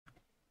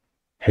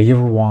Hey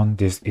everyone,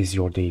 this is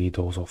your daily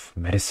dose of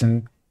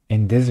medicine.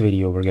 In this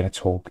video, we're going to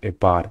talk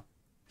about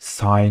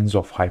signs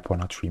of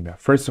hyponatremia.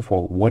 First of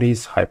all, what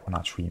is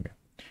hyponatremia?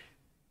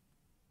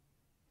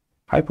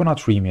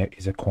 Hyponatremia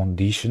is a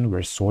condition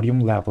where sodium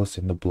levels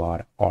in the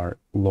blood are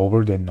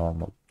lower than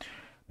normal.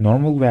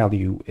 Normal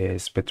value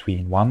is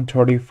between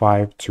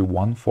 135 to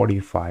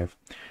 145.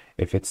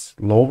 If it's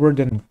lower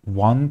than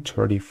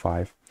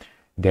 135,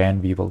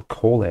 then we will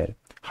call it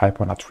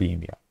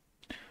hyponatremia.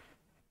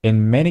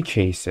 In many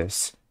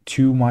cases,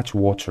 too much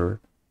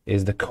water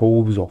is the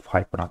cause of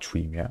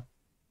hyponatremia.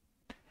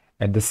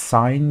 And the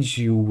signs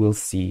you will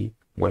see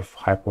with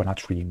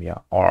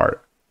hyponatremia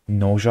are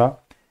nausea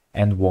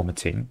and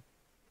vomiting,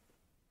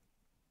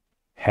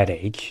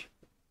 headache,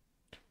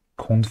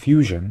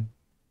 confusion,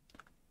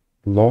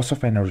 loss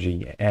of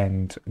energy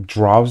and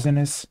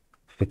drowsiness,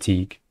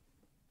 fatigue,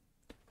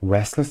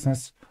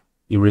 restlessness,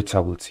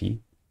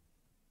 irritability,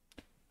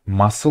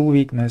 muscle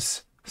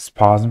weakness,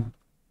 spasm,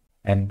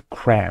 and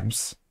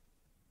cramps,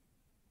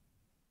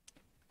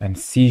 and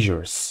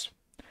seizures.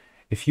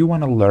 If you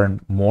want to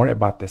learn more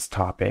about this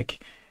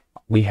topic,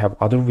 we have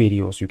other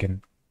videos. You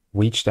can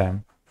reach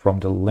them from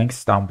the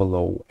links down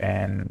below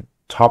and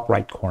top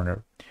right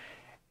corner.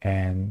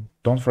 And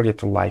don't forget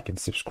to like and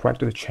subscribe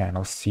to the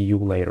channel. See you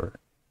later.